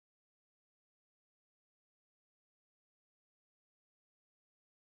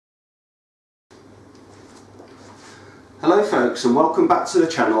Hello folks, and welcome back to the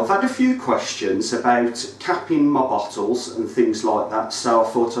channel. I've had a few questions about capping my bottles and things like that, so I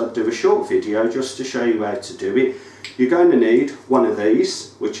thought I'd do a short video just to show you how to do it. You're going to need one of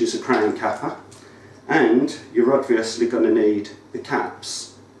these, which is a crown capper, and you're obviously going to need the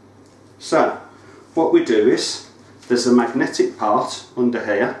caps. So what we do is, there's a magnetic part under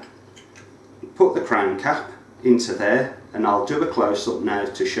here. Put the crown cap into there, and I'll do a close-up now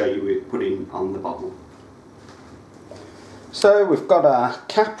to show you it putting on the bottle. So we've got our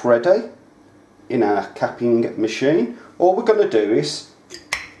cap ready in our capping machine. All we're going to do is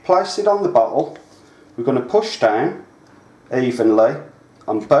place it on the bottle. We're going to push down evenly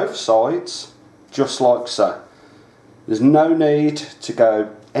on both sides, just like so. There's no need to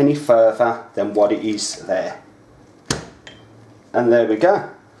go any further than what it is there. And there we go.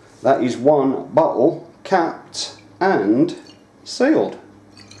 That is one bottle capped and sealed.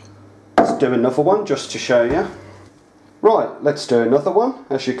 Let's do another one just to show you. Right, let's do another one.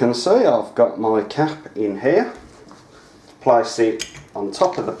 As you can see, I've got my cap in here. Place it on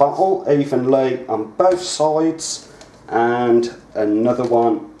top of the bottle evenly on both sides, and another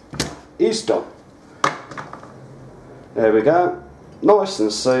one is done. There we go. Nice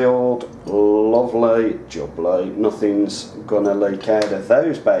and sealed, lovely jubbly. Nothing's gonna leak out of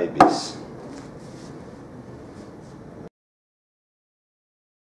those babies.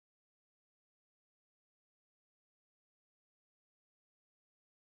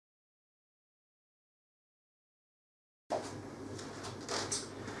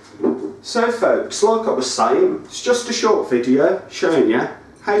 So folks, like I was saying, it's just a short video showing you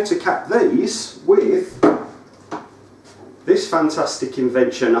how to cap these with this fantastic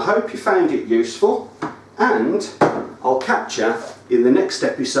invention. I hope you found it useful, and I'll catch you in the next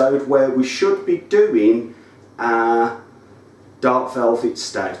episode where we should be doing our Dark Velvet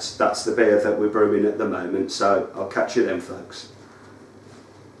Stout. That's the beer that we're brewing at the moment, so I'll catch you then folks.